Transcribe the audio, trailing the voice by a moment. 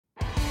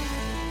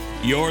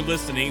You're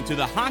listening to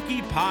the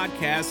Hockey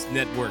Podcast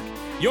Network,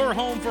 your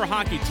home for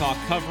hockey talk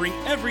covering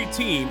every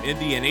team in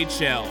the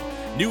NHL.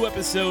 New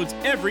episodes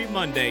every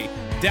Monday.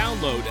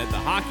 Download at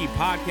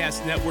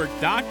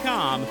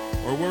thehockeypodcastnetwork.com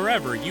or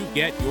wherever you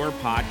get your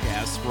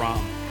podcasts from.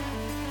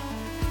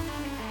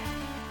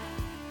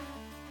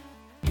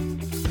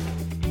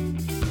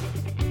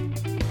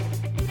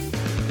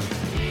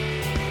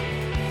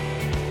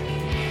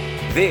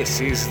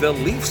 This is the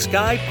Leafs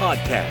Guy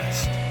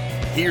Podcast.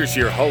 Here's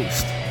your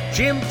host,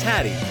 Jim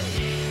Taddy.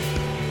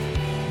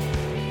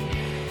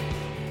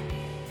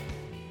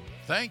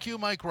 Thank you,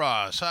 Mike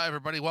Ross. Hi,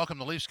 everybody. Welcome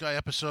to Leafs Guy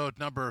episode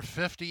number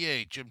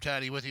 58. Jim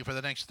Taddy with you for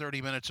the next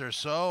 30 minutes or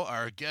so.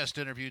 Our guest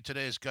interview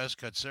today is Gus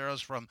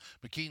Katsaros from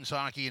McKeen's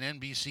Hockey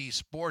and NBC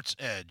Sports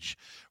Edge.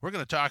 We're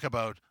going to talk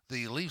about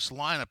the Leafs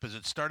lineup as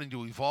it's starting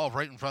to evolve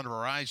right in front of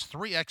our eyes.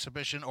 3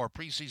 exhibition or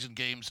preseason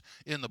games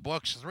in the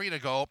books, 3 to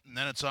go, and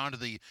then it's on to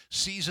the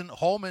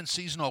home and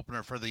season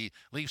opener for the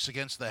Leafs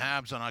against the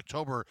Habs on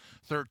October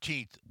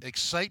 13th.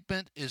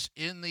 Excitement is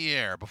in the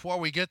air. Before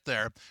we get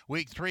there,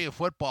 week 3 of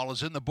football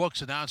is in the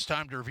books, and now it's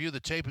time to review the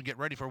tape and get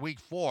ready for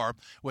week 4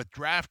 with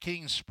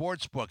DraftKings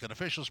Sportsbook, an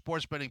official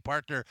sports betting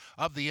partner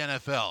of the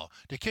NFL.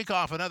 To kick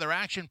off another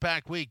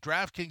action-packed week,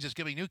 DraftKings is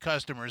giving new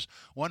customers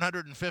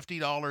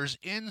 $150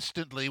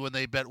 instantly when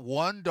they bet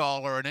 $1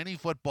 on any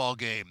football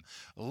game.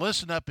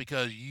 Listen up,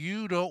 because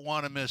you don't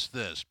want to miss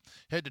this.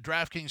 Head to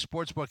DraftKings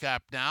Sportsbook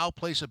app now.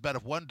 Place a bet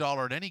of $1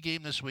 on any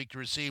game this week to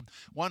receive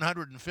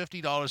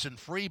 $150 in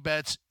free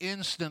bets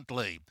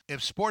instantly. If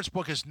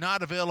Sportsbook is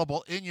not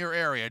available in your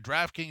area,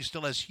 DraftKings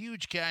still has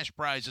huge cash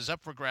prizes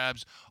up for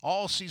grabs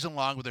all season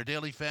long with their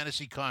daily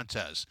fantasy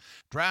contests.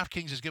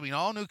 DraftKings is giving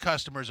all new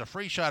customers a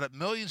free shot at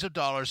millions of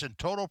dollars in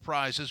total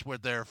prizes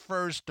with their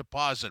first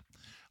deposit.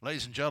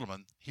 Ladies and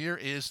gentlemen, here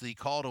is the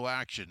call to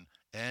action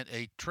and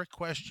a trick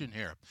question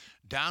here.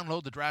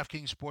 Download the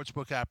DraftKings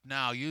Sportsbook app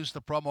now. Use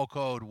the promo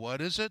code, what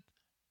is it?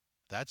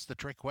 That's the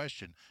trick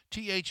question.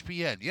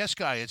 THPN. Yes,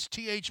 Guy, it's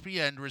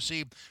THPN to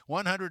receive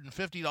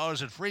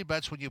 $150 in free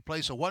bets when you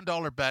place a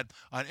 $1 bet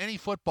on any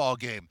football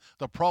game.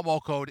 The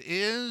promo code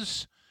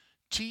is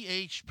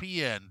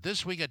THPN.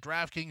 This week at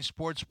DraftKings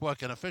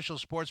Sportsbook, an official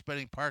sports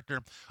betting partner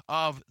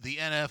of the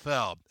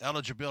NFL.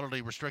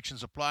 Eligibility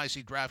restrictions apply.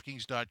 See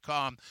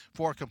DraftKings.com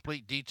for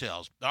complete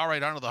details. All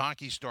right, on to the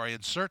hockey story.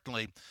 And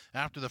certainly,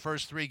 after the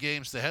first 3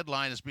 games, the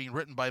headline is being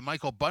written by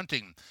Michael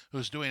Bunting,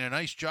 who's doing a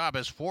nice job,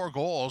 has 4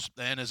 goals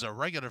and is a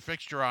regular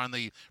fixture on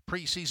the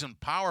preseason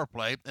power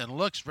play and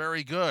looks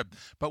very good.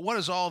 But what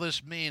does all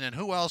this mean, and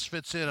who else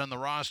fits in on the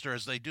roster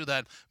as they do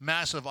that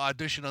massive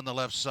audition on the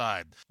left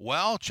side?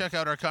 Well, check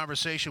out our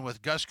conversation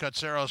with Gus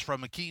Katsaros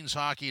from McKeen's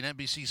Hockey and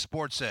NBC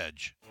Sports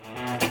Edge.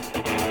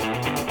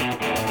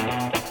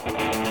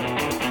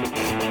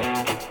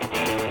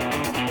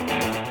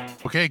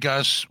 Okay,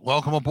 Gus,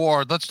 welcome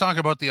aboard. Let's talk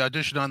about the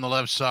audition on the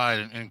left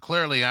side. And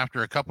clearly,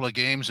 after a couple of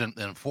games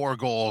and 4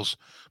 goals,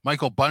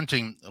 Michael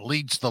Bunting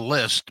leads the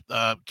list.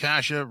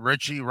 Kasha,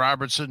 Ritchie,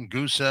 Robertson,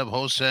 Gusev,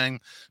 Hosang,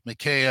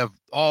 Mikheyev,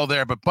 all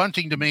there. But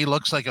Bunting, to me,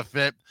 looks like a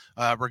fit,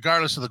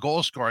 regardless of the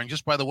goal scoring,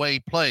 just by the way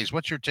he plays.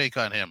 What's your take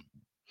on him?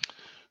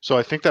 So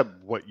I think that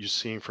what you're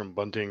seeing from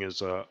Bunting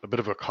is a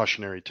bit of a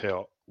cautionary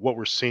tale. What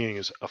we're seeing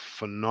is a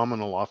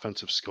phenomenal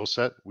offensive skill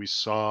set. We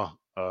saw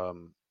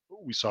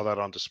that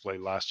on display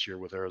last year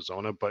with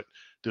Arizona, but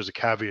there's a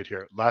caveat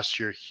here. Last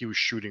year, he was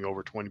shooting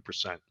over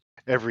 20%.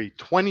 Every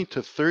 20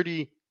 to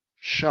 30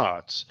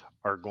 shots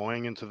are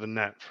going into the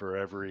net for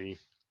every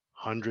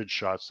 100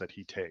 shots that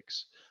he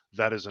takes.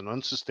 That is an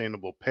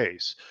unsustainable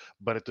pace.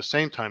 But at the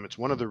same time, it's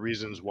one of the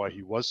reasons why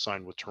he was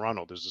signed with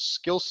Toronto. There's a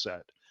skill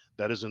set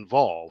that is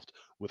involved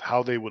with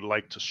how they would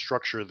like to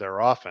structure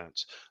their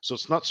offense. So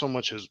it's not so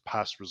much his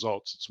past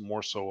results, it's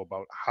more so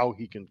about how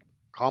he can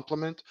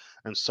complement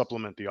and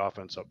supplement the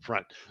offense up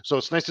front. So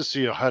it's nice to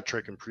see a hat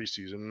trick in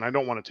preseason. And I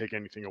don't want to take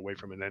anything away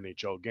from an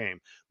NHL game,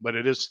 but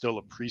it is still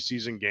a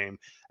preseason game.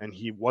 And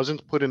he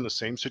wasn't put in the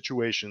same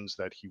situations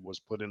that he was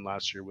put in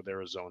last year with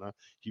Arizona.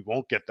 He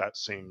won't get that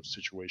same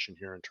situation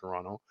here in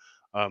Toronto.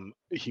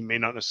 He may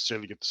not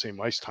necessarily get the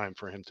same ice time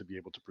for him to be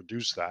able to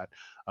produce that.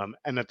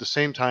 And at the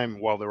same time,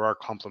 while there are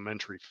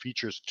complementary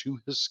features to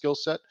his skill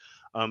set,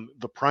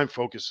 the prime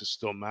focus is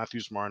still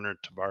Matthews, Marner,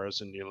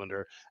 Tavares, and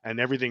Nylander, and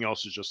everything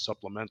else is just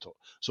supplemental.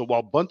 So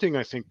while Bunting,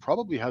 I think,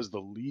 probably has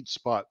the lead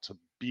spot to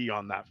be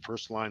on that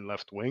first line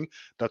left wing,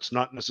 that's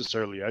not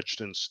necessarily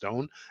etched in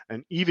stone.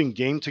 And even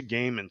game to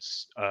game and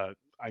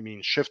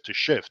shift to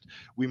shift,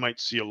 we might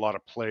see a lot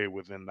of play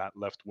within that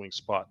left wing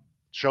spot.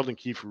 Sheldon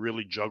Keefe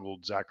really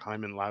juggled Zach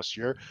Hyman last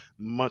year.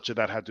 Much of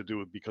that had to do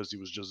with because he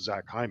was just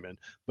Zach Hyman.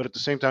 But at the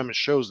same time, it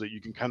shows that you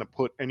can kind of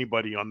put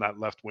anybody on that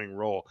left wing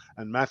role.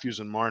 And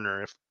Matthews and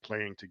Marner, if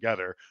playing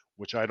together,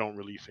 which I don't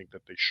really think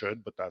that they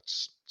should, but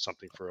that's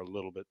something for a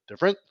little bit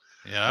different.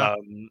 Yeah.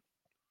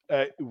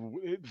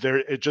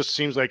 It just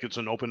seems like it's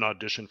an open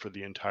audition for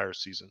the entire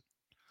season.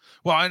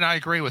 Well, and I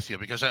agree with you,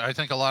 because I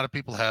think a lot of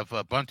people have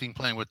Bunting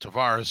playing with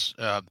Tavares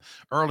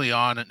early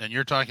on, and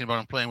you're talking about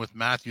him playing with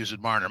Matthews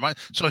and Marner.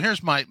 So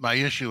here's my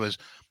issue is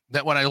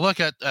that when I look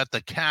at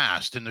the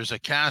cast, and there's a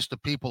cast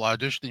of people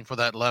auditioning for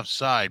that left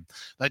side,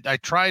 I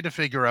try to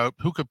figure out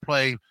who could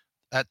play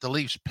at the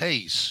Leafs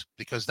pace,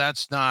 because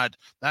that's not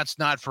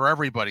for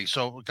everybody.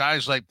 So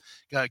guys like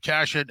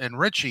Cash and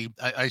Richie,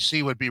 I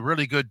see would be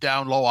really good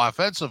down low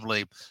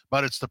offensively,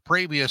 but it's the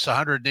previous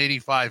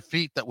 185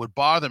 feet that would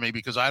bother me,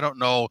 because I don't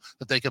know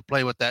that they could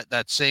play with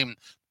that same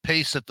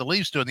pace that the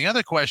Leafs do. And the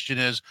other question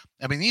is,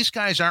 I mean, these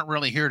guys aren't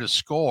really here to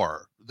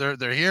score.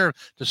 They're here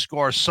to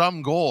score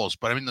some goals,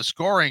 but I mean, the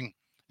scoring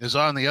is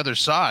on the other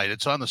side.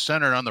 It's on the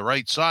center and on the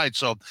right side.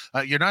 So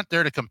you're not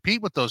there to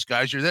compete with those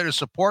guys. You're there to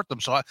support them.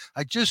 So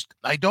I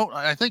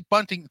think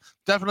Bunting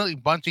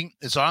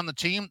is on the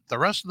team. The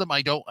rest of them,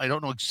 I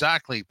don't know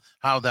exactly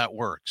how that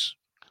works.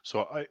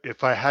 So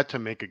if I had to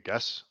make a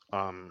guess,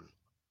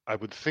 I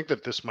would think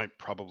that this might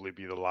probably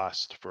be the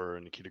last for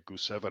Nikita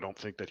Gusev. I don't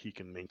think that he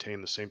can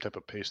maintain the same type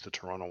of pace that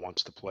Toronto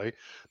wants to play.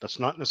 That's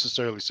not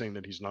necessarily saying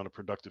that he's not a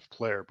productive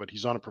player, but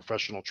he's on a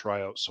professional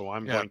tryout, so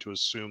I'm going to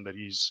assume that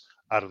he's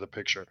out of the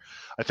picture.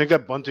 I think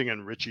that Bunting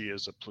and Richie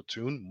as a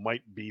platoon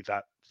might be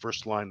that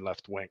first line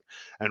left wing,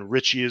 and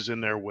Richie is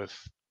in there with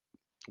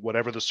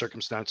whatever the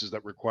circumstances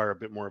that require a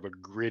bit more of a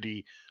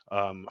gritty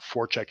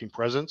forechecking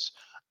presence.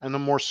 And the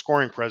more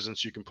scoring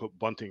presence, you can put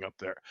Bunting up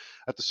there.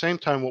 At the same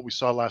time, what we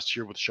saw last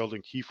year with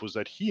Sheldon Keefe was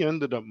that he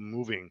ended up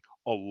moving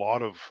a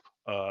lot of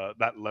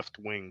that left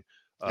wing,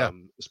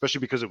 especially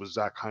because it was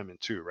Zach Hyman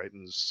too, right?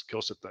 And the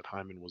skill set that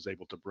Hyman was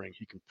able to bring,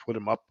 he can put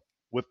him up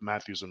with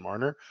Matthews and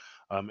Marner,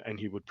 and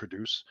he would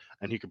produce.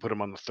 And he could put him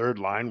on the third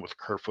line with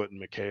Kerfoot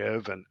and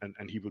Mikheyev,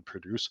 and he would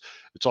produce.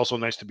 It's also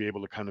nice to be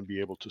able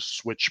to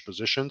switch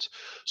positions.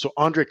 So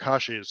Ondrej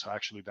Kase is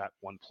actually that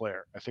one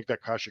player. I think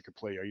that Kase could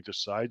play either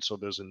side, so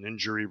there's an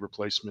injury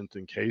replacement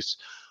in case.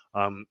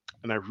 And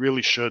I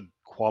really should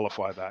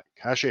qualify that.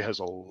 Kase has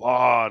a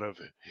lot of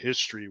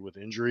history with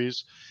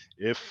injuries.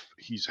 If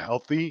he's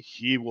healthy,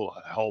 he will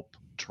help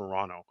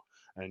Toronto,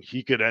 and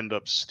he could end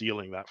up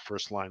stealing that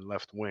first line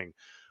left wing.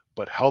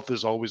 But health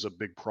is always a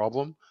big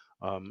problem.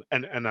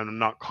 And I'm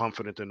not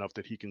confident enough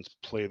that he can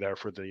play there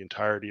for the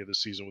entirety of the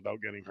season without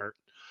getting hurt.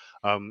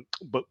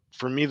 But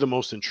for me, the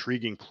most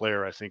intriguing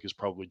player, I think, is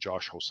probably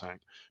Josh Ho-Sang.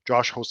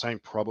 Josh Ho-Sang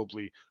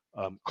probably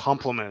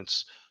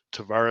complements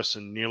Tavares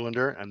and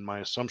Nylander, and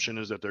my assumption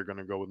is that they're going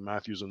to go with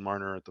Matthews and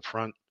Marner at the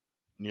front,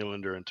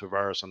 Nylander and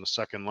Tavares on the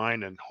second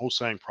line, and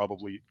Ho-Sang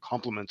probably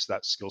complements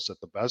that skill set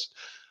the best.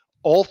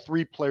 All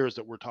three players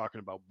that we're talking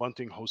about,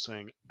 Bunting,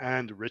 Ho-Sang,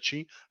 and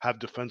Richie, have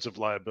defensive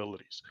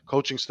liabilities.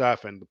 Coaching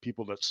staff and the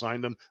people that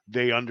signed them,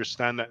 they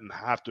understand that and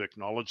have to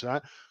acknowledge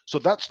that. So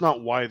that's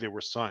not why they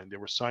were signed. They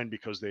were signed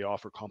because they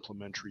offer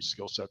complementary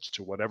skill sets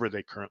to whatever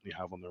they currently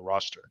have on their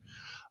roster.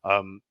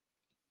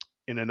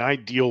 In an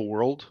ideal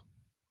world,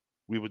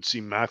 we would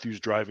see Matthews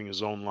driving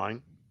his own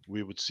line.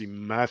 We would see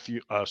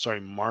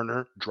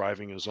Marner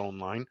driving his own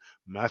line.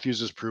 Matthews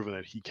has proven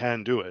that he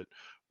can do it.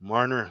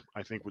 Marner,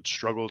 I think, would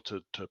struggle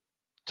to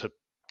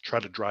try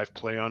to drive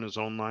play on his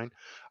own line.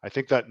 I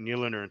think that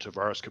Nylander and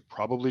Tavares could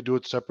probably do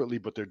it separately,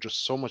 but they're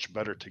just so much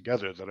better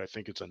together that I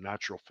think it's a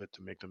natural fit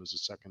to make them as a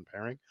second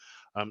pairing.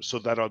 So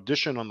that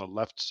audition on the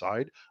left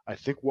side, I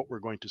think what we're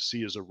going to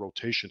see is a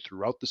rotation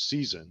throughout the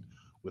season,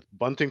 with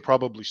Bunting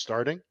probably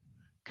starting,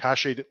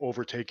 Kase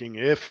overtaking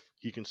if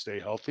he can stay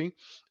healthy,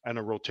 and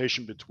a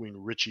rotation between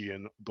Richie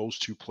and those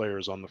two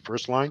players on the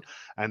first line,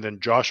 and then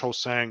Josh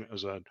Ho-Sang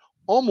as an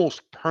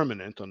almost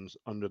permanent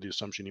under the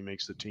assumption he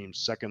makes the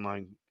team's second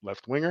line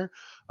left winger,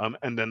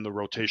 and then the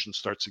rotation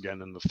starts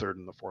again in the third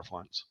and the fourth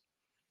lines.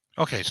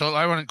 Okay, so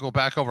I want to go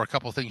back over a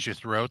couple of things you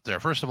threw out there.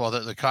 First of all,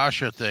 the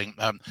Kase thing.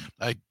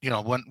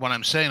 When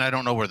I'm saying I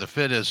don't know where the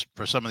fit is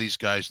for some of these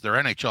guys,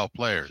 they're NHL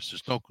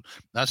players.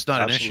 That's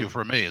not an issue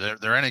for me. They're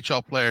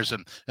NHL players,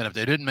 and if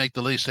they didn't make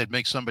the Leafs, they'd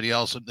make somebody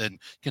else and then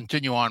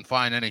continue on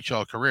fine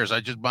NHL careers.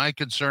 My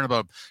concern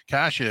about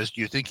Kase is,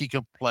 do you think he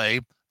can play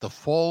the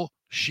full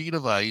sheet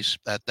of ice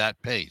at that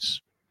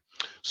pace?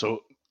 So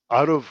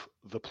out of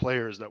the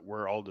players that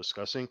we're all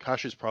discussing,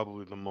 Kase is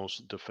probably the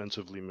most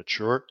defensively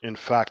mature. In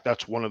fact,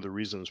 that's one of the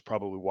reasons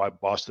probably why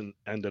Boston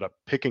ended up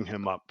picking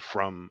him up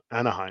from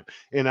Anaheim.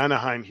 In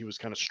Anaheim, he was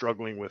kind of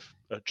struggling with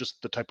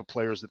just the type of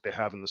players that they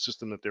have in the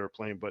system that they were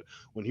playing. But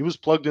when he was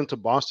plugged into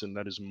Boston,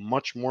 that is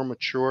much more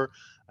mature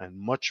and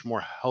much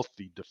more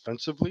healthy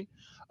defensively.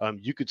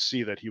 You could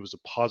see that he was a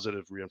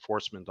positive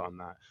reinforcement on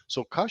that.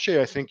 So Kase,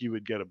 I think you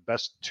would get a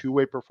best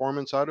two-way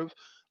performance out of.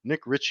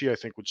 Nick Ritchie, I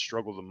think, would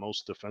struggle the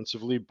most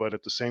defensively, but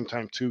at the same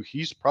time, too,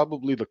 he's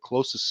probably the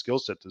closest skill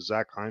set to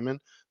Zach Hyman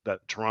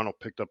that Toronto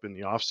picked up in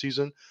the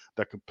offseason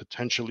that could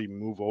potentially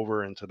move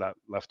over into that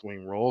left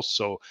wing role.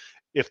 So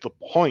if the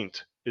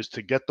point is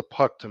to get the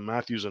puck to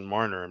Matthews and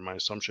Marner, and my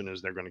assumption is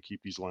they're going to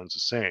keep these lines the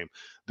same,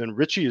 then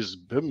Ritchie is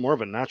a bit more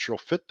of a natural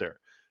fit there.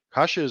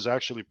 Kase is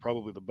actually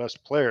probably the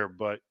best player,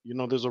 but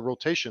there's a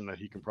rotation that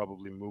he can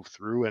probably move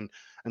through, and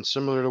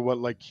similar to what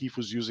like Keefe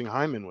was using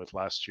Hyman with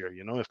last year.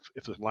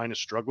 If the line is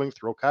struggling,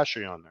 throw Kase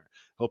on there.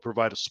 He'll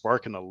provide a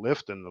spark and a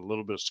lift and a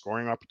little bit of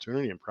scoring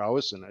opportunity and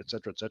prowess and et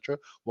cetera,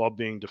 while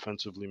being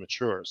defensively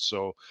mature.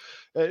 So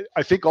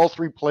I think all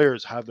three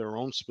players have their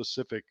own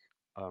specific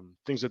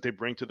things that they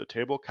bring to the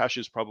table. Cash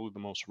is probably the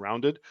most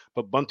rounded,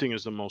 but Bunting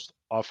is the most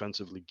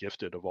offensively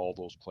gifted of all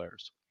those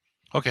players.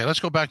 Okay, let's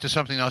go back to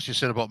something else you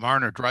said about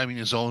Marner driving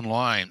his own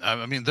line.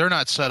 I mean, they're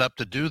not set up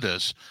to do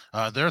this.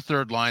 Their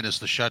third line is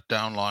the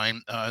shutdown line,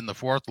 and the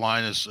fourth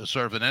line is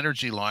sort of an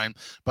energy line.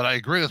 But I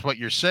agree with what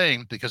you're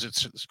saying because it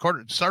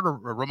sort of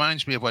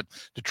reminds me of what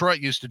Detroit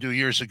used to do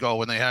years ago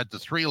when they had the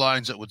three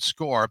lines that would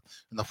score,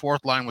 and the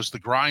fourth line was the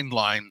grind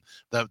line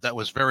that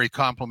was very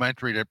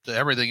complementary to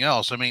everything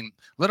else. I mean,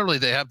 literally,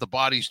 they have the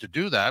bodies to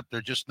do that.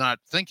 They're just not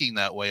thinking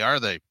that way,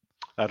 are they?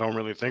 I don't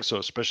really think so,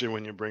 especially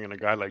when you bring in a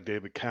guy like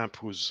David Kampf,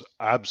 who's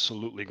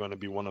absolutely going to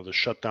be one of the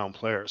shutdown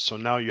players. So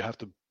now you have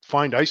to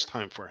find ice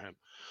time for him.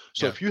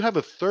 So Yeah. if you have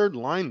a third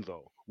line,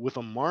 though, with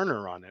a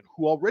Marner on it,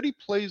 who already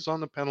plays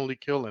on the penalty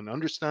kill and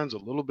understands a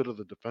little bit of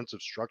the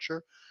defensive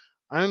structure,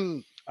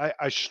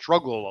 I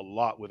struggle a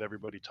lot with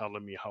everybody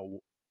telling me how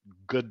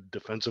good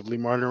defensively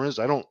Marner is.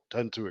 I don't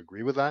tend to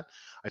agree with that.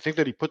 I think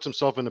that he puts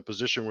himself in a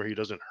position where he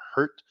doesn't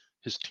hurt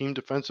his team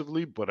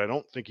defensively, but I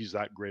don't think he's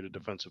that great a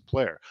defensive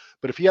player.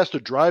 But if he has to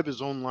drive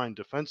his own line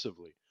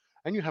defensively,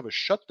 and you have a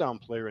shutdown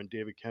player in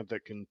David Kemp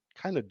that can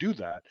kind of do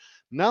that,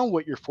 now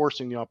what you're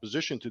forcing the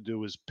opposition to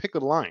do is pick a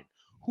line.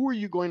 Who are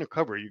you going to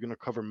cover? Are you going to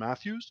cover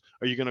Matthews?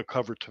 Are you going to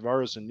cover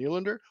Tavares and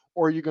Nylander?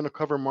 Or are you going to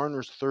cover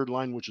Marner's third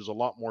line, which is a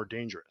lot more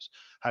dangerous?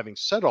 Having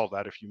said all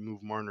that, if you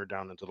move Marner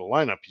down into the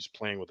lineup, he's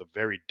playing with a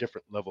very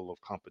different level of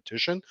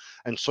competition.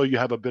 And so you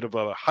have a bit of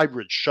a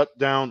hybrid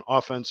shutdown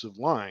offensive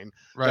line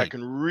that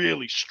can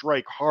really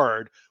strike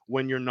hard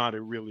when you're not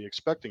really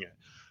expecting it.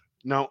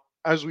 Now,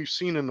 as we've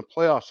seen in the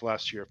playoffs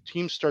last year, if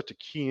teams start to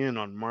key in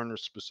on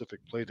Marner's specific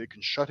play, they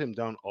can shut him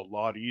down a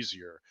lot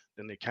easier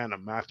than they can a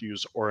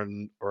Matthews or a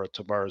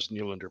Tavares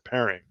Nylander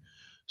pairing.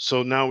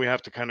 So now we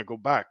have to kind of go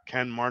back.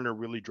 Can Marner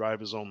really drive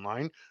his own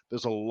line?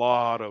 There's a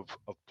lot of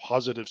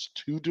positives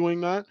to doing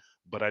that,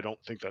 but I don't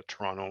think that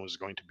Toronto is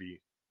going to be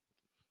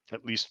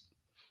at least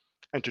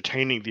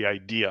entertaining the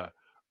idea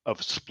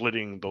of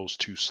splitting those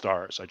two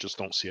stars. I just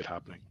don't see it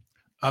happening.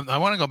 I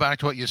want to go back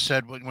to what you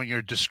said when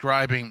you're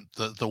describing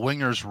the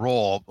winger's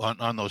role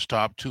on those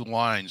top two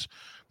lines.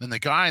 Then the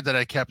guy that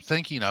I kept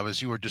thinking of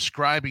as you were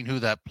describing who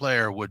that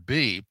player would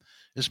be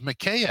is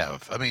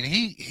Mikheyev. I mean,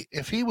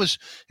 if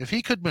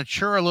he could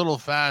mature a little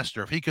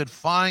faster, if he could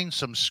find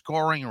some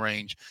scoring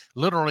range,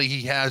 literally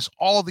he has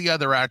all the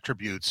other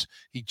attributes.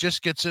 He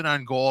just gets in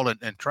on goal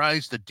and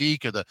tries to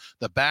deke, or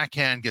the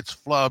backhand gets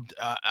flubbed.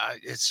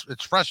 It's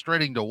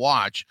frustrating to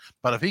watch,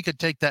 but if he could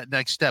take that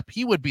next step,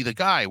 he would be the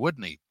guy,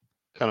 wouldn't he?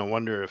 Kind of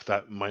wonder if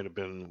that might have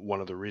been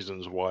one of the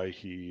reasons why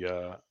he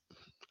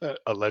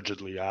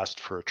allegedly asked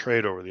for a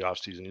trade over the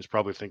offseason. He's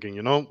probably thinking,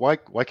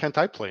 why can't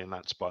I play in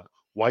that spot?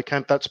 Why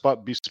can't that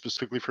spot be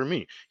specifically for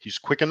me? He's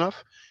quick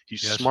enough.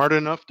 He's smart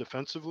enough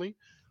defensively.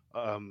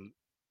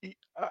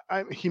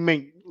 He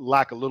may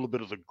lack a little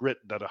bit of the grit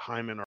that a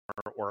Hyman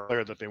or a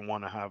player that they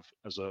want to have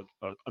as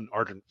an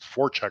ardent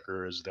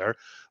forechecker is there,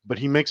 but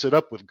he makes it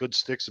up with good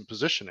sticks and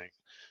positioning.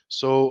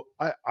 So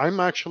I'm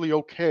actually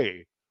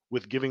okay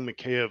with giving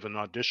Mikheyev an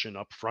audition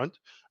up front,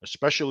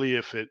 especially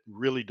if it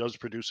really does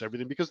produce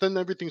everything, because then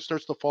everything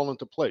starts to fall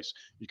into place.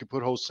 You could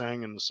put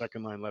Ho-Sang in the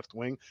second line left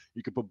wing.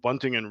 You could put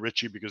Bunting and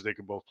Ritchie because they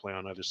could both play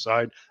on either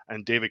side,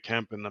 and David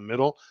Kemp in the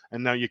middle.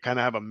 And now you kind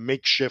of have a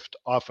makeshift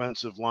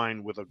offensive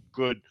line with a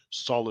good,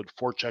 solid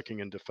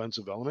forechecking and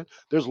defensive element.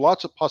 There's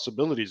lots of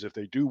possibilities if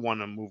they do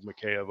want to move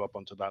Mikheyev up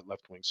onto that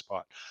left wing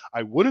spot.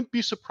 I wouldn't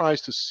be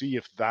surprised to see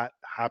if that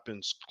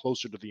happens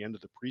closer to the end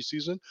of the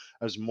preseason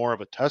as more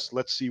of a test.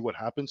 Let's see what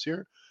happens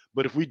here.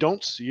 But if we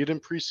don't see it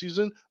in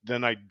preseason,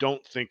 then I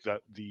don't think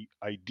that the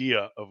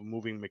idea of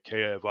moving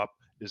Mikheyev up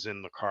is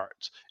in the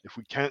cards. If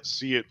we can't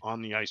see it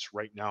on the ice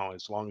right now,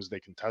 as long as they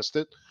can test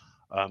it,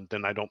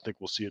 then I don't think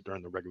we'll see it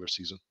during the regular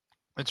season.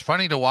 It's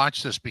funny to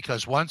watch this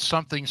because once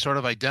something sort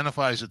of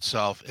identifies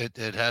itself,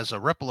 it has a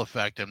ripple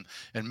effect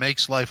and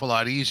makes life a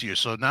lot easier.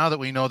 So now that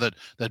we know that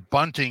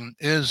Bunting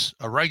is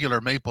a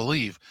regular Maple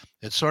Leaf,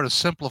 it sort of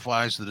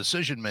simplifies the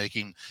decision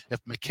making.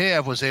 If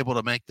Mikheyev was able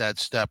to make that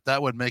step,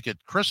 that would make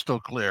it crystal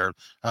clear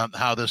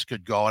how this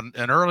could go. And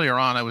earlier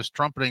on, I was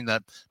trumpeting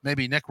that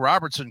maybe Nick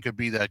Robertson could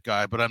be that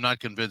guy, but I'm not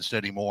convinced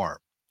anymore.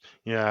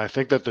 Yeah, I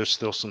think that there's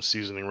still some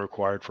seasoning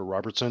required for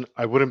Robertson.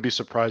 I wouldn't be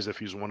surprised if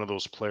he's one of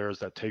those players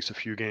that takes a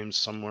few games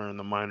somewhere in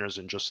the minors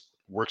and just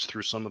works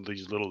through some of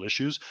these little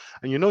issues.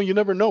 And you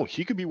never know.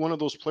 He could be one of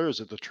those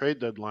players at the trade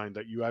deadline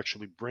that you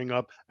actually bring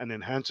up and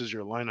enhances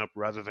your lineup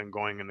rather than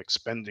going and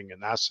expending an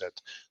asset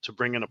to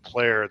bring in a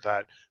player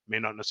that may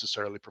not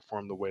necessarily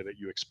perform the way that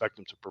you expect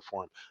him to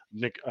perform.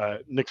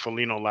 Nick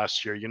Foligno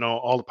last year,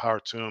 all the power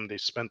to him. They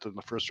spent the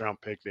first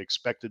round pick. They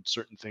expected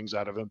certain things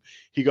out of him.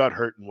 He got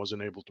hurt and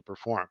wasn't able to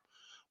perform.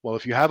 Well,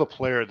 if you have a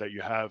player that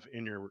you have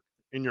in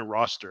your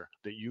roster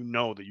that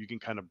that you can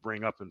kind of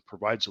bring up and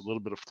provides a little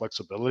bit of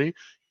flexibility,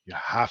 you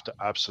have to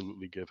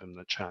absolutely give him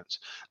the chance.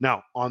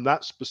 Now, on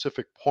that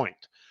specific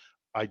point,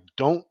 I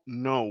don't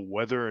know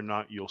whether or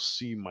not you'll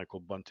see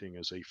Michael Bunting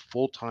as a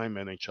full-time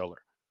NHLer.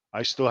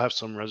 I still have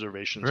some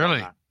reservations on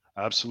that.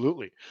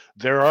 Absolutely.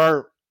 There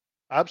are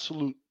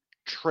absolute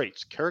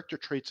character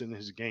traits in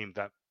his game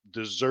that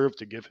deserve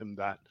to give him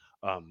that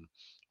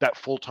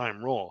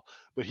full-time role.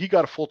 But he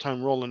got a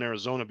full-time role in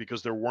Arizona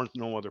because there weren't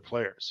no other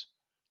players.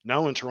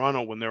 Now in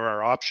Toronto, when there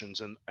are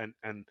options and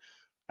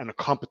a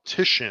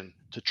competition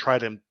to try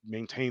to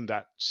maintain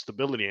that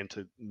stability and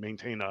to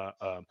maintain a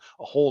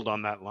hold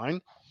on that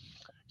line,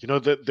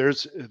 that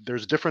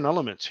there's different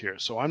elements here.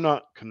 So I'm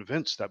not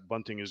convinced that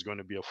Bunting is going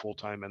to be a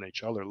full-time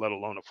NHLer, let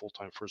alone a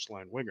full-time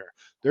first-line winger.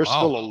 There's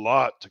still a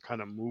lot to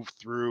kind of move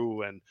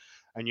through, and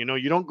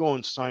you don't go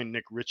and sign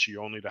Nick Ritchie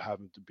only to have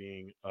him to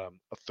being a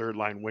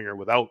third-line winger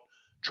without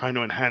trying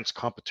to enhance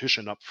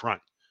competition up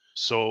front.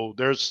 So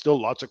there's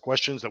still lots of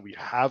questions that we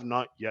have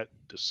not yet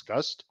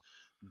discussed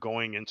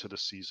going into the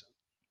season.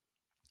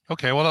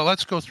 Okay, well,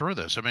 let's go through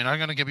this. I mean, I'm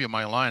going to give you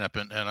my lineup,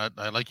 and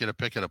I'd like you to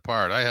pick it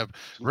apart. I have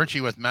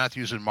Ritchie with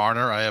Matthews and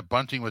Marner. I have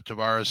Bunting with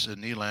Tavares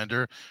and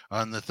Nylander.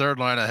 On the third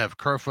line, I have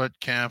Kerfoot,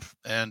 Kampf,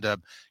 and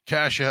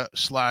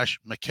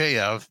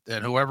Kasha/Mikheyev.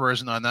 And whoever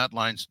isn't on that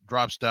line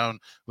drops down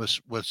with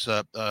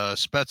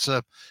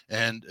Spezza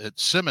and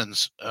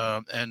Simmons.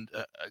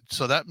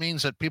 So that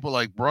means that people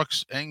like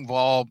Brooks,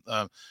 Engvall,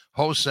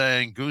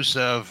 Hosang,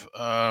 Gusev,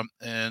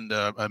 and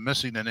I'm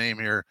missing the name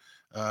here,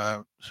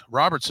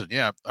 Robertson,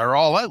 are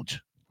all out.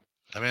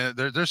 I mean,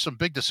 there's some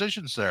big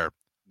decisions there.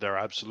 There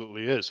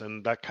absolutely is,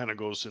 and that kind of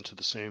goes into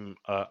the same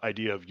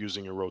idea of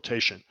using a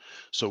rotation.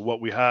 So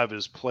what we have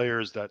is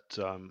players that,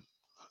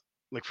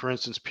 like for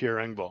instance, Pierre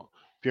Engvall.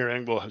 Pierre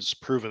Engvall has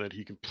proven that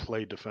he can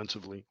play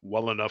defensively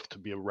well enough to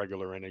be a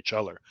regular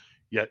NHLer.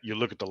 Yet you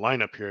look at the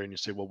lineup here and you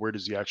say, well, where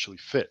does he actually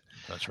fit?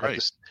 That's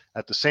right.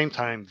 At the same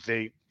time,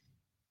 they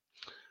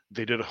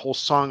did a whole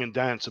song and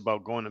dance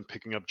about going and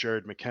picking up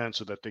Jared McCann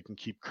so that they can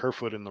keep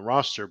Kerfoot in the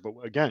roster. But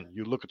again,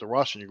 you look at the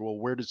roster and you go, well,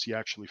 where does he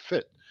actually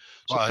fit?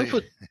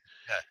 So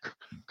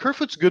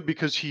Kerfoot's good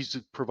because he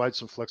provides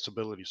some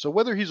flexibility. So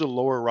whether he's a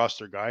lower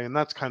roster guy, and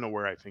that's kind of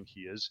where I think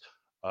he is,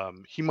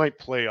 he might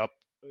play up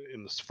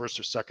in the first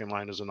or second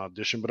line as an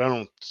audition, but I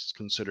don't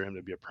consider him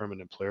to be a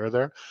permanent player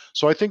there.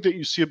 So I think that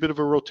you see a bit of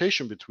a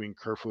rotation between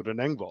Kerfoot and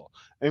Engvall.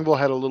 Engvall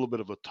had a little bit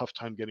of a tough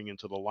time getting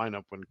into the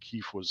lineup when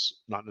Keefe was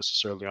not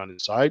necessarily on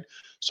his side.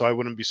 So I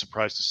wouldn't be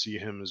surprised to see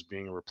him as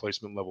being a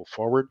replacement level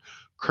forward.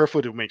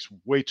 Kerfoot, it makes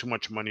way too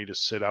much money to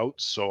sit out,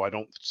 so I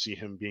don't see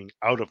him being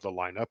out of the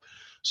lineup.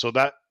 So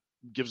that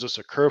gives us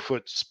a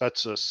Kerfoot,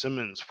 Spezza,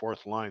 Simmons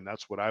fourth line.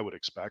 That's what I would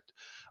expect.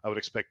 I would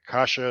expect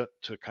Kasha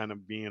to kind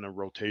of be in a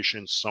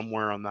rotation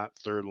somewhere on that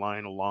third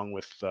line, along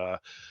with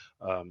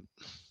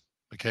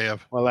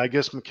Mikheyev. Well, I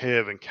guess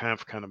Mikheyev and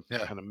Kampf kind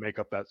of make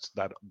up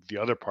that the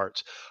other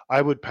parts.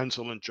 I would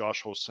pencil in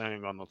Josh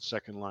Hosang on the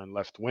second line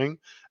left wing,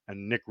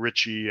 and Nick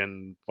Ritchie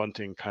and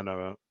Bunting kind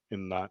of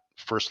in that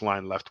first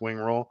line left wing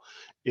role.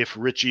 If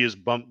Ritchie is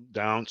bumped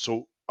down,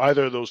 so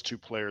either of those two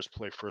players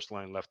play first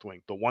line left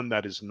wing. The one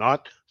that is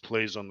not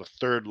plays on the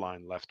third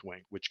line left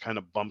wing, which kind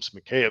of bumps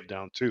Mikheyev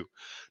down too.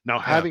 Now,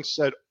 having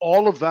said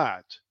all of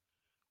that,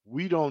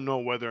 we don't know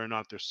whether or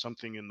not there's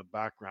something in the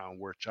background,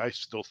 which I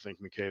still think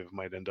Mikheyev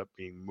might end up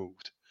being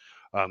moved.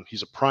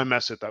 He's a prime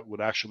asset that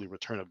would actually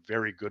return a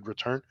very good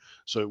return.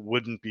 So it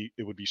would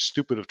be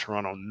stupid of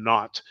Toronto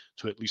not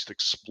to at least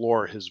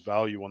explore his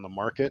value on the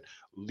market,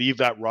 leave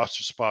that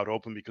roster spot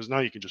open, because now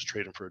you can just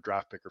trade him for a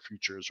draft pick or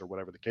futures or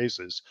whatever the case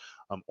is,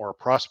 or a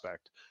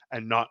prospect,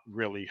 and not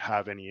really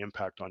have any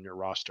impact on your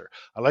roster.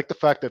 I like the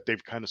fact that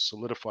they've kind of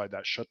solidified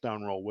that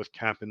shutdown role with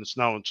Kampf, and it's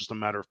now just a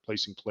matter of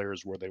placing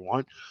players where they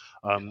want.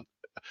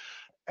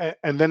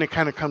 And then it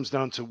kind of comes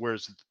down to where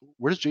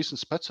does Jason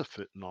Spezza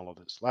fit in all of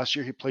this? Last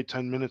year, he played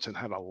 10 minutes and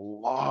had a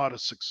lot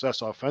of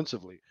success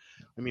offensively.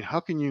 I mean, how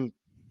can you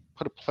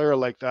put a player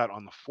like that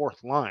on the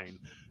fourth line,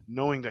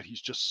 knowing that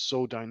he's just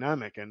so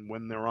dynamic, and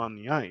when they're on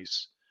the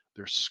ice,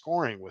 they're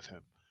scoring with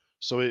him?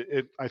 So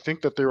I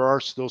think that there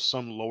are still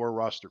some lower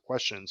roster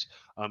questions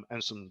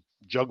and some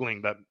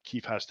juggling that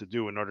Keefe has to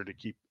do in order to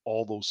keep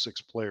all those six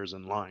players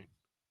in line.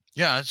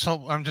 Yeah,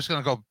 so I'm just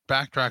going to go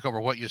backtrack over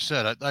what you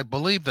said. I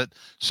believe that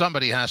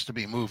somebody has to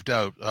be moved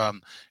out.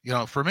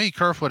 For me,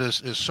 Kerfoot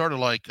is sort of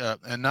like,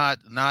 and not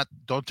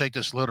don't take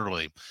this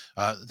literally.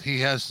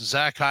 He has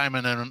Zach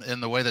Hyman in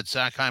the way that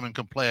Zach Hyman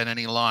can play on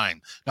any line.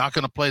 Not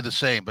going to play the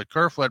same, but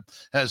Kerfoot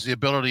has the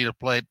ability to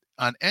play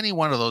on any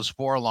one of those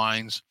four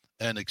lines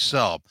and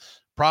excel.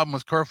 Problem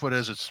with Kerfoot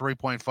is it's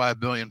 $3.5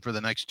 billion for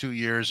the next 2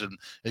 years, and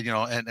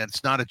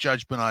it's not a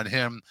judgment on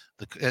him.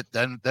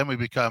 Then we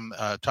become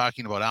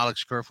talking about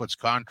Alex Kerfoot's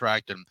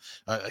contract, and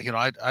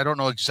I don't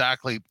know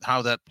exactly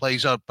how that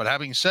plays out. But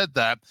having said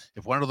that,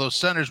 if one of those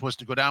centers was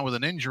to go down with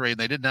an injury and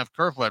they didn't have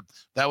Kerfoot,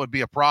 that would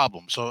be a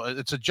problem. So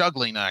it's a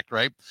juggling act,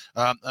 right?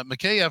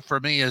 Mikheyev for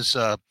me is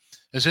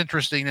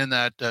interesting in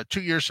that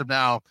 2 years from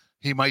now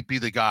he might be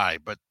the guy,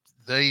 but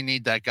they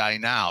need that guy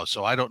now.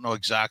 So I don't know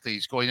exactly.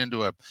 He's going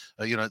into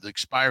the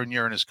expiring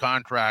year in his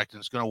contract,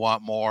 and is going to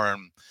want more.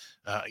 And,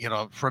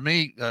 for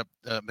me,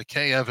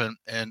 Mikheyev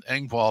and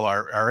Engvall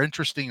are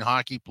interesting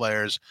hockey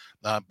players.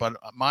 But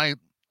my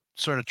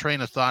sort of train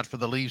of thought for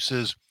the Leafs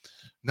is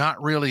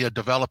not really a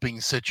developing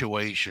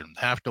situation.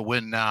 Have to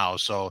win now.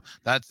 So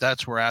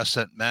that's where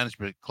asset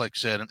management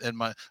clicks in.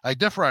 And I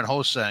differ on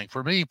Ho-Sang.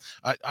 For me,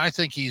 I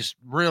think he's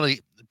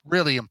really,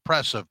 really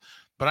impressive,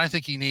 but I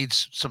think he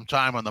needs some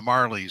time on the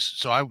Marlies.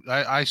 So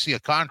I see a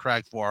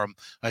contract for him.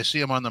 I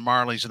see him on the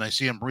Marlies, and I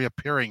see him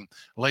reappearing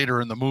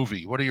later in the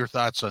movie. What are your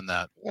thoughts on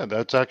that? Yeah,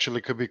 that's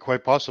actually could be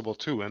quite possible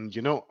too. And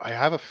I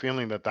have a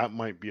feeling that that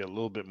might be a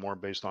little bit more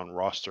based on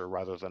roster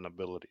rather than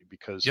ability,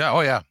 Yeah.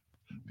 Oh, yeah.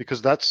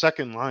 because that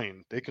second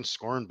line, they can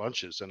score in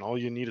bunches, and all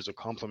you need is a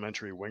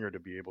complementary winger to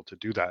be able to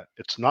do that.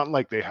 It's not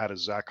like they had a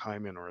Zach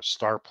Hyman or a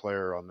star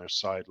player on their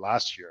side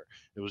last year.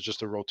 It was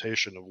just a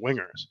rotation of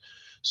wingers.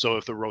 So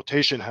if the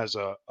rotation has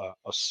a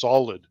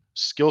solid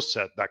skill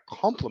set that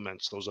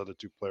complements those other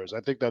two players, I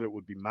think that it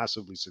would be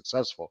massively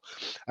successful.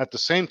 At the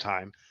same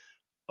time,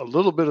 a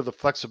little bit of the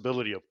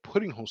flexibility of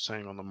putting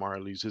Ho-Sang on the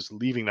Marlies is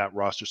leaving that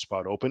roster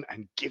spot open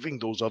and giving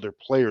those other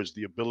players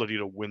the ability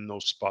to win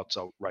those spots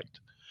outright.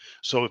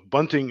 So if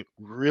Bunting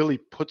really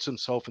puts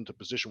himself into a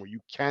position where you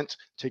can't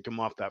take him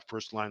off that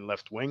first line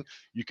left wing,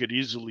 you could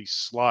easily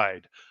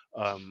slide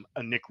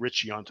a Nick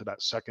Ritchie onto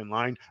that second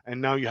line, and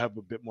now you have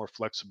a bit more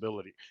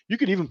flexibility. You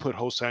could even put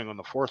Ho-Sang on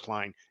the fourth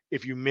line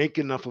if you make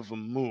enough of a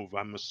move.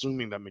 I'm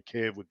assuming that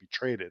Mikheyev would be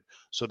traded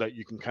so that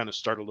you can kind of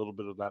start a little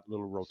bit of that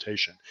little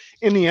rotation.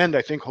 In the end,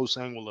 I think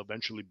Ho-Sang will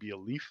eventually be a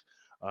Leaf.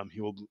 He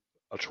will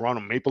a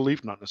Toronto Maple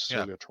Leaf, not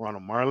necessarily a Toronto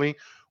Marley.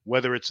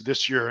 Whether it's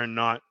this year or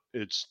not,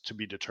 it's to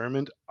be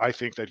determined. I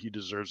think that he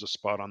deserves a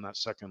spot on that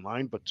second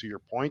line, but to your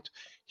point,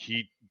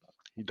 he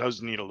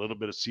does need a little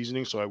bit of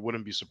seasoning, so I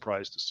wouldn't be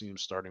surprised to see him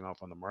starting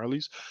off on the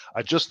Marlies.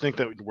 I just think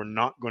that we're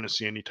not going to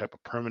see any type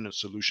of permanent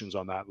solutions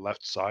on that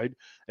left side,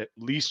 at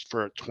least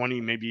for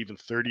 20, maybe even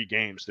 30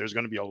 games. There's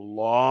going to be a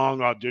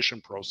long audition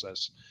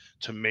process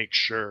to make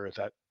sure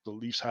that the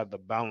Leafs have the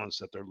balance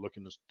that they're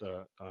looking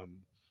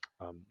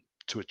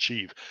to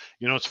achieve.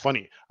 It's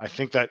funny. I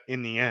think that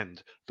in the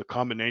end, the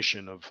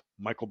combination of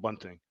Michael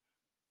Bunting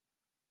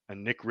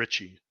and Nick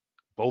Ritchie,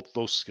 both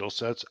those skill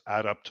sets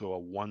add up to a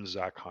one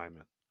Zach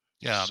Hyman.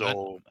 Yeah,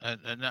 so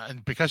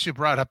and because you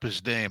brought up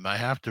his name, I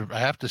have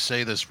to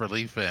say this for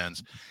Leaf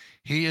fans.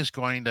 He is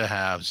going to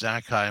have,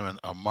 Zach Hyman,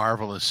 a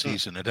marvelous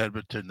season at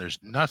Edmonton. There's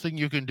nothing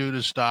you can do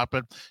to stop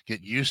it.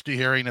 Get used to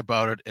hearing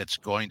about it. It's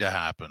going to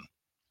happen.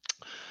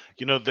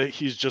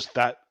 He's just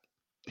that.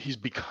 He's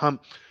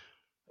become.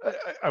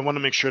 I want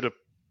to make sure to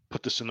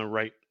put this in the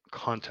right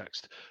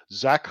context.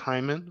 Zach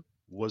Hyman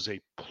was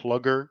a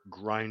plugger,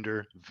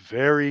 grinder,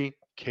 very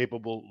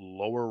capable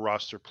lower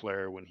roster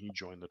player when he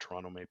joined the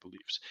Toronto Maple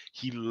Leafs.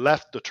 He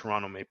left the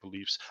Toronto Maple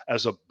Leafs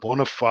as a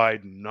bona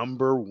fide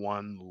number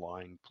one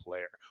line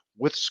player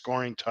with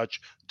scoring touch,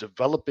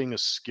 developing a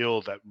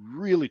skill that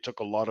really took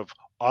a lot of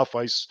off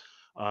ice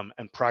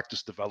and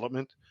practice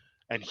development.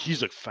 And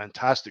he's a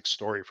fantastic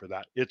story for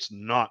that. It's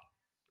not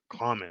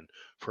common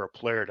for a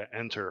player to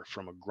enter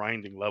from a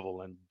grinding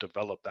level and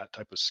develop that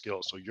type of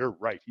skill. So you're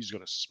right, he's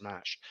going to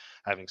smash.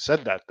 Having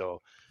said that,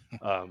 though,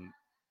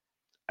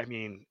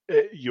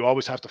 you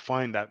always have to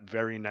find that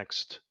very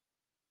next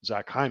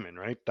Zach Hyman,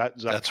 right?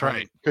 That's Hyman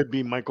right. Could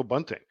be Michael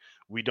Bunting.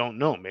 We don't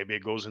know. Maybe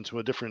it goes into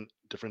a different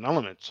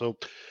element. So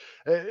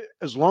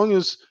as long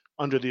as,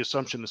 under the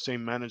assumption the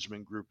same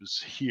management group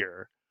is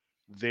here,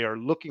 they are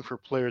looking for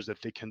players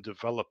that they can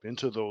develop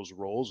into those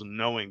roles,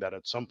 knowing that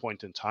at some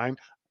point in time,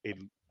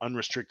 an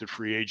unrestricted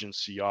free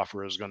agency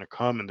offer is going to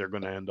come and they're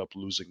going to end up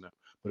losing them.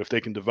 But if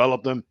they can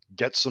develop them,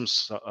 get some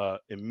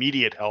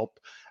immediate help,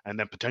 and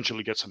then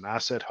potentially get some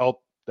asset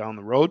help down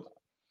the road,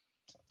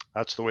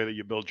 that's the way that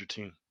you build your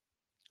team.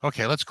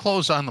 Okay, let's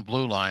close on the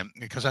blue line,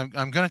 because I'm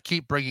going to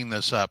keep bringing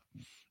this up.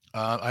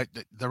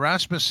 The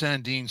Rasmus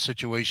Sandin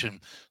situation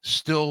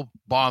still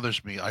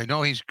bothers me. I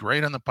know he's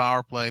great on the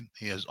power play.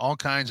 He has all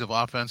kinds of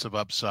offensive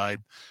upside.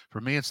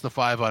 For me, it's the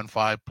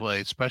 5-on-5 play,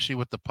 especially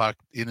with the puck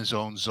in his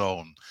own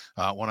zone.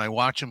 When I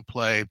watch him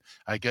play,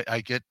 I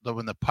get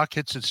when the puck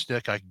hits his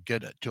stick, I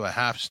get to a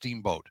half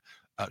steamboat.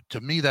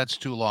 To me, that's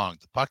too long.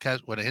 The puck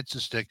when it hits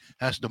the stick,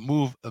 has to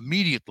move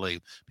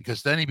immediately,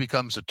 because then he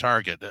becomes a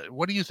target.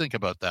 What do you think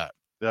about that?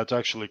 That's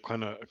actually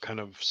kind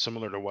of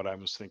similar to what I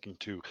was thinking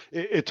too.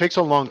 It takes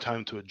a long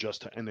time to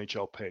adjust to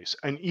NHL pace,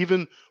 and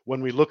even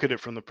when we look at it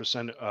from the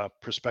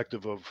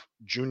perspective of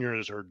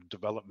juniors or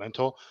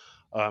developmental,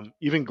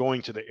 even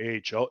going to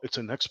the AHL, it's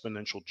an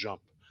exponential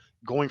jump.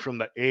 Going from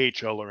the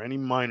AHL or any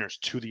minors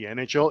to the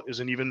NHL is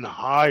an even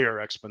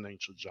higher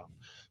exponential jump.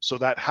 So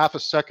that half a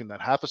second, that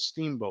half a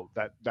steamboat,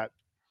 that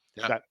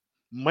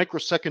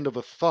microsecond of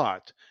a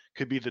thought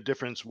could be the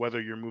difference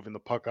whether you're moving the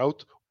puck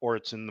out or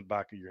it's in the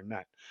back of your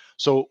net.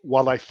 So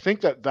while I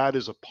think that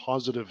is a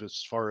positive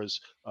as far as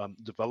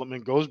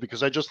development goes,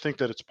 because I just think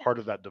that it's part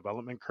of that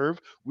development curve,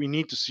 we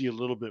need to see a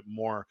little bit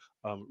more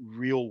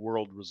real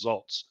world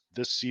results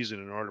this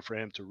season in order for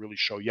him to really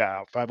show,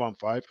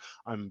 5-on-5,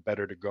 I'm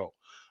better to go.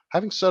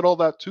 Having said all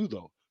that too,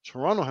 though,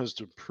 Toronto has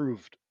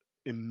improved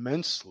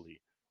immensely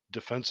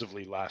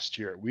defensively last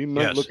year. We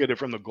might look at it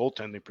from the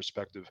goaltending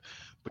perspective,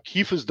 but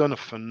Keefe has done a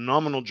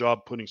phenomenal job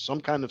putting some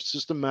kind of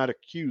systematic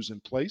cues in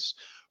place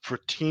for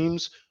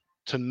teams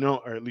to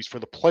know, or at least for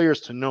the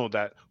players to know,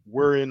 that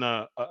we're in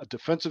a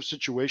defensive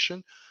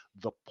situation.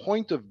 The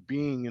point of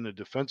being in a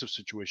defensive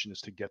situation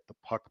is to get the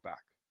puck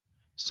back.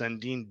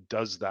 Sandin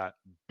does that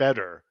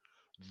better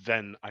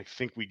than I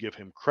think we give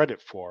him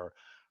credit for.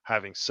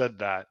 Having said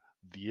that,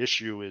 the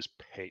issue is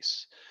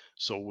pace.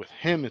 So with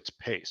him, it's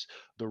pace.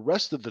 The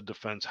rest of the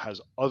defense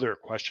has other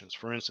questions.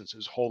 For instance,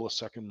 is Hull a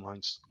second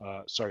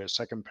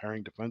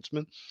pairing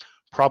defenseman?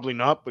 Probably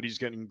not, but he's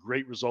getting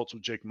great results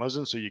with Jake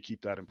Muzzin, so you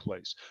keep that in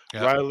place.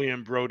 Yep. Riley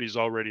and Brody's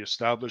already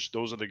established.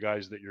 Those are the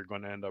guys that you're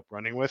going to end up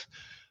running with,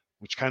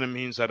 which kind of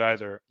means that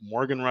either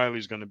Morgan Riley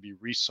is going to be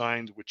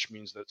re-signed, which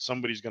means that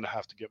somebody's going to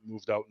have to get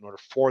moved out in order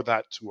for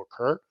that to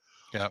occur.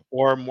 Yeah.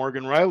 Or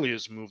Morgan Riley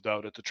is moved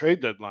out at the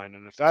trade deadline.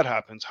 And if that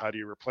happens, how do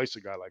you replace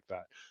a guy like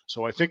that?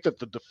 So I think that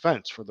the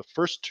defense for the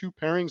first two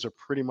pairings are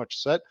pretty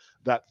much set.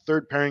 That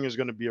third pairing is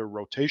going to be a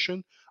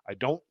rotation.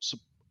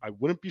 I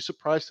wouldn't be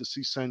surprised to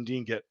see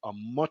Sandin get a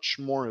much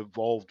more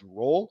evolved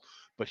role,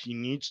 but he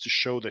needs to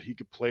show that he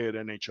could play at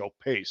NHL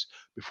pace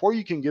before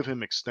you can give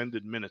him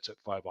extended minutes at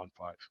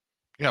 5-on-5.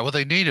 Yeah, well,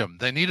 they need him.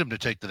 They need him to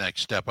take the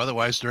next step.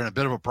 Otherwise, they're in a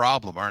bit of a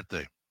problem, aren't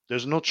they?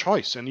 There's no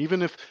choice. And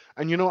even if,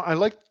 I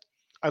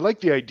like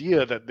the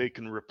idea that they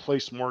can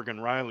replace Morgan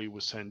Riley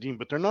with Sandin,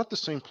 but they're not the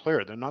same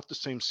player. They're not the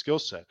same skill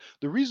set.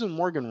 The reason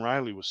Morgan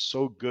Riley was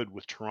so good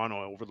with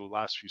Toronto over the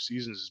last few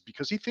seasons is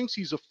because he thinks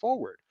he's a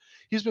forward.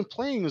 He's been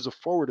playing as a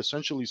forward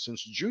essentially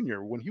since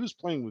junior. When he was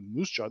playing with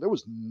Moose Jaw, there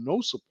was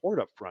no support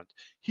up front.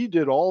 He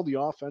did all the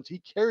offense. He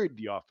carried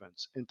the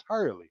offense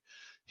entirely.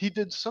 He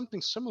did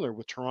something similar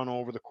with Toronto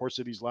over the course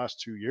of these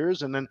last 2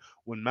 years. And then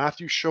when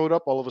Matthews showed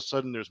up, all of a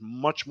sudden there's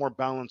much more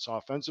balance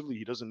offensively.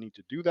 He doesn't need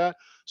to do that.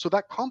 So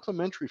that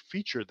complementary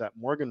feature that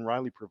Morgan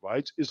Riley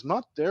provides is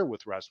not there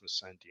with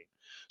Rasmus Sandin.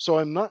 So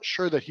I'm not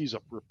sure that he's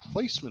a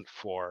replacement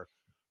for,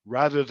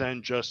 rather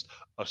than just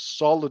a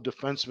solid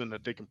defenseman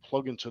that they can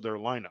plug into their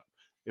lineup.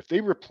 If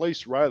they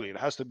replace Riley, it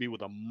has to be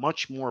with a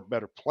much more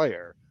better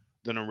player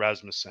than a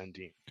Rasmus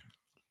Sandin.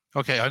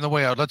 Okay, on the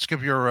way out, let's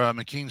give your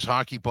McKeen's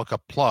Hockey book a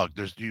plug.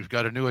 You've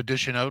got a new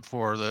edition out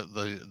for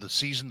the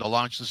season, to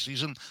launch the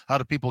season. How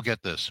do people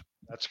get this?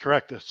 That's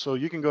correct. So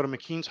you can go to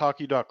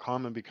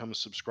mckeenshockey.com and become a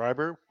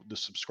subscriber. The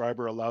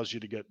subscriber allows you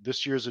to get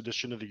this year's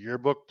edition of the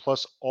yearbook,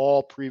 plus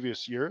all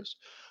previous years.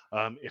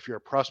 If you're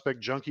a prospect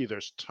junkie,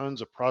 there's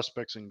tons of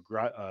prospects and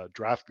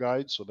draft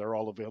guides, so they're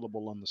all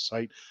available on the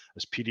site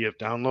as PDF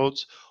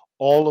downloads.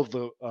 All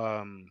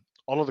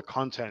of the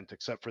content,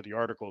 except for the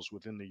articles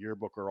within the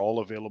yearbook, are all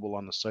available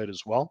on the site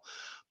as well.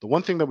 The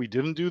one thing that we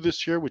didn't do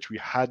this year, which we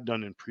had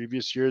done in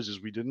previous years,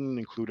 is we didn't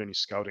include any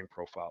scouting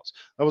profiles.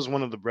 That was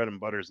one of the bread and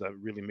butters that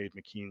really made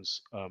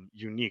McKeen's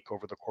unique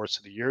over the course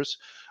of the years.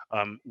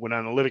 When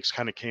analytics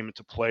kind of came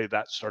into play,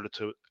 that started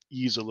to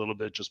ease a little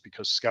bit just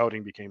because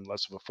scouting became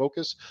less of a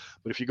focus.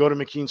 But if you go to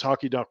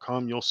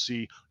mckeenshockey.com, you'll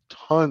see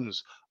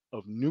tons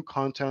of new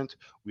content.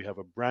 We have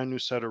a brand new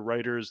set of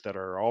writers that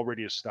are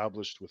already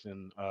established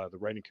within the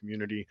writing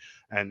community,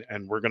 and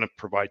we're going to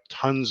provide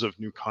tons of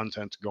new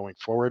content going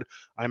forward.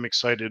 I'm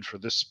excited for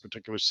this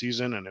particular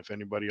season, and if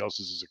anybody else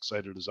is as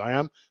excited as I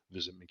am,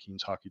 visit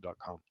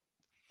mckeenshockey.com.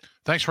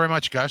 Thanks very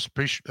much, guys.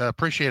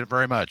 Appreciate it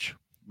very much.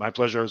 My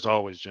pleasure as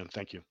always, Jim.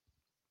 Thank you.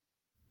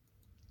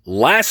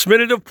 Last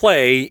minute of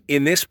play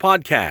in this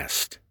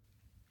podcast.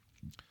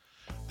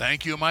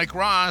 Thank you, Mike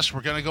Ross.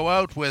 We're going to go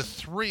out with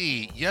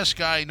 3 yes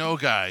guy, no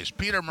guys.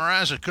 Peter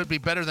Mrazek could be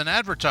better than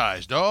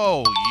advertised.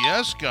 Oh,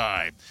 yes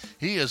guy.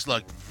 He has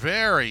looked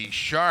very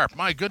sharp.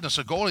 My goodness,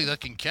 a goalie that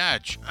can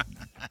catch.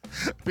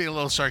 Being a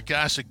little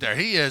sarcastic there.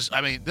 He is,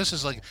 this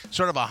is like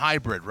sort of a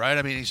hybrid,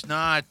 right? He's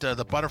not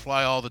the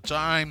butterfly all the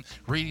time,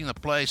 reading the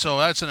play. So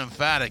that's an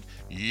emphatic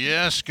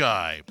yes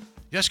guy.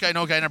 Yes guy,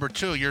 no guy number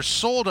 2. You're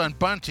sold on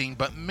Bunting,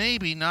 but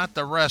maybe not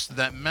the rest of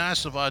that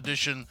massive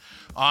audition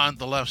on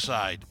the left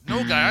side.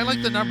 No guy, I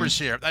like the numbers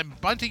here.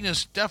 Bunting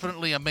is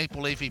definitely a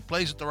Maple Leaf. He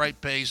plays at the right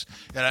pace,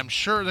 and I'm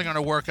sure they're going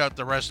to work out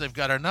the rest. They've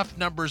got enough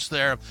numbers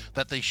there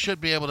that they should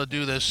be able to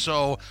do this.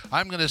 So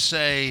I'm going to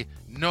say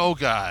no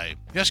guy.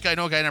 Yes guy,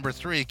 no guy number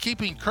 3.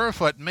 Keeping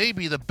Kerfoot may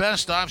be the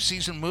best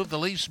offseason move the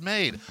Leafs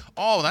made.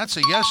 Oh, that's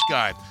a yes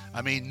guy.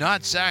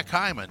 Not Zach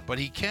Hyman, but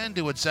he can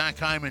do what Zach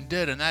Hyman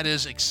did, and that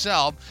is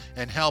excel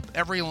and help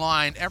every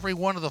line, every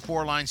one of the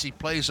 4 lines he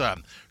plays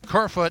on.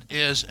 Kerfoot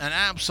is an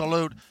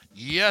absolute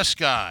yes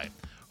guy.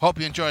 Hope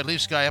you enjoyed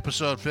Leafs Guy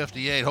episode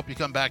 58. Hope you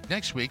come back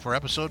next week for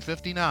episode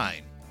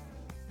 59.